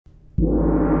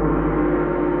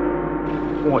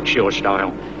What's your style?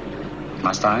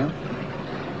 My style?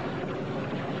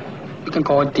 You can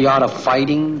call it the art of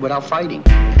fighting without fighting.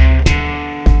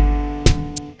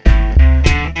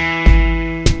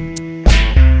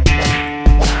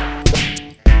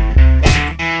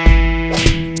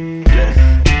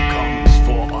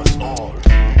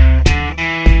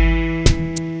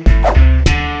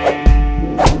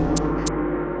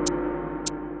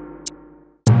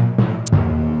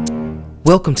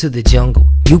 Welcome to the jungle,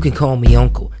 you can call me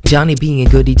uncle. Johnny being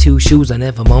goody two shoes, I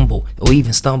never mumble or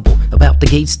even stumble about the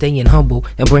gate, staying humble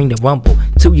and bring the rumble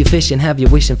to your fish and have you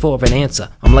wishing for an answer.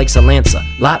 I'm like Salansa,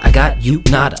 lot I got, you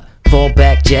nada. Fall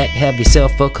back Jack, have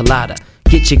yourself a colada.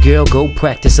 Get your girl, go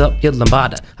practice up your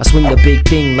lambada. I swing the big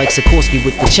thing like Sikorsky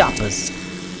with the choppers.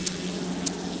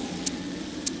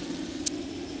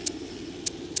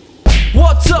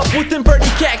 What's up with them birdie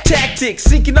cat tactics?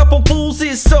 Sneaking up on fools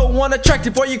is so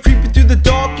unattractive. While you're creeping through the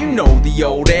dark, you know the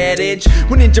old adage.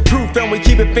 We're ninja proof and we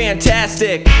keep it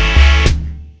fantastic.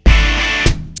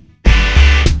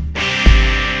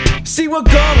 See, we're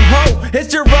gung-ho,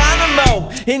 it's Geronimo.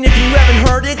 And if you haven't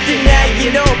heard it, then now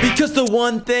you know. Because the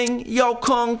one thing yo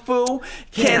kung fu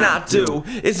cannot do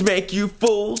is make you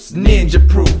fools ninja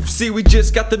proof. See, we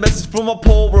just got the message from a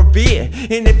Paul Revere.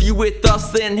 And if you with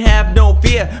us, then have no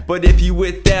fear. But if you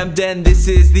with them, then this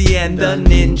is the end. The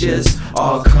ninjas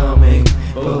are coming,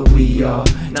 but we are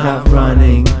not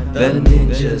running. The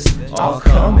ninjas are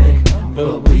coming,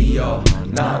 but we are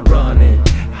not running.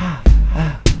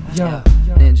 Yeah.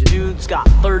 Ninja. Dude's got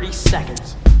 30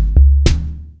 seconds.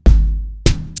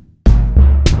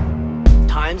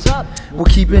 Time's up. We're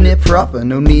keeping it proper,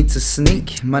 no need to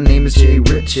sneak. My name is Jay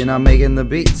Rich and I'm making the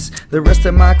beats. The rest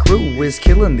of my crew is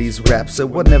killing these raps, so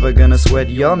we're never gonna sweat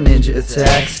your ninja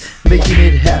attacks. Making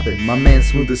it happen, my man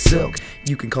Smooth as Silk.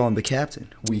 You can call him the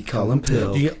captain, we call him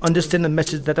Pill. Do you understand the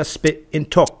message that I spit in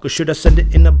talk? Or should I send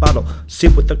it in a bottle,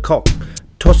 sip with a cork?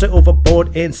 Toss it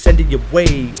overboard and send it your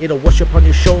way. It'll wash up on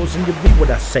your shoulders and you'll read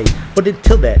what I say. But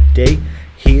until that day,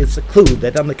 here's a clue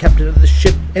that I'm the captain of the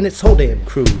ship and its whole damn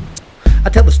crew. I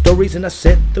tell the stories and I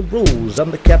set the rules.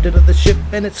 I'm the captain of the ship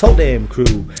and its whole damn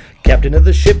crew. Captain of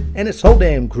the ship and its whole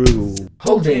damn crew.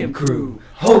 Whole damn crew,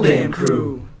 whole damn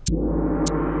crew.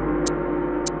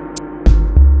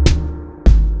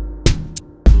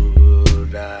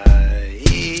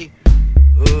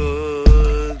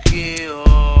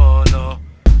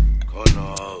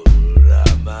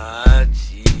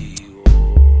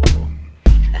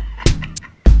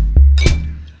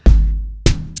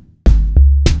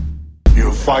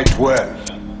 Fight well,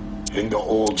 in the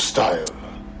old style.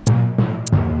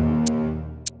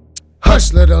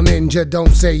 Hush, little ninja, don't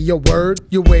say your word.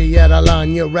 You're way out of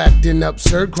line, you're acting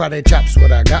absurd. Karate chop's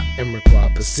what I got and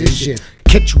require precision.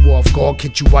 Catch you off guard,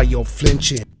 catch you while you're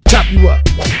flinching. Chop you up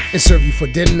and serve you for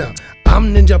dinner.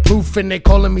 I'm ninja proof and they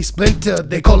calling me Splinter.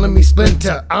 They calling me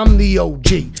Splinter, I'm the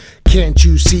OG. Can't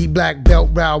you see, black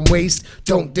belt round waist?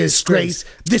 Don't disgrace,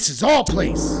 this is our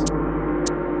place.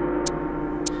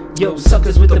 Yo,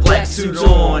 suckers with the black suits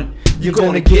on, you're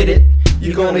gonna get it,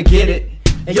 you're gonna get it.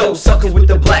 And yo, suckers with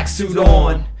the black suit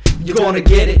on, you're gonna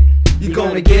get it, you're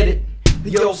gonna get it.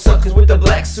 Yo, suckers with the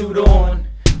black suit on,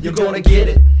 you're gonna get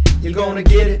it, you're gonna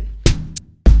get it.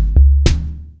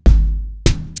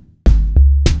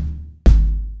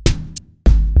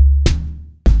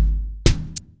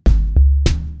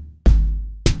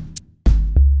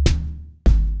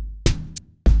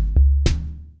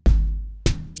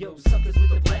 Yo, suckers with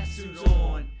the black suits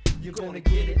on, you're gonna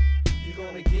get it, you're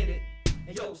gonna get it.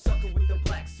 And yo, sucker with the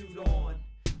black suit on,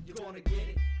 you're gonna get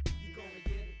it, you're gonna get it.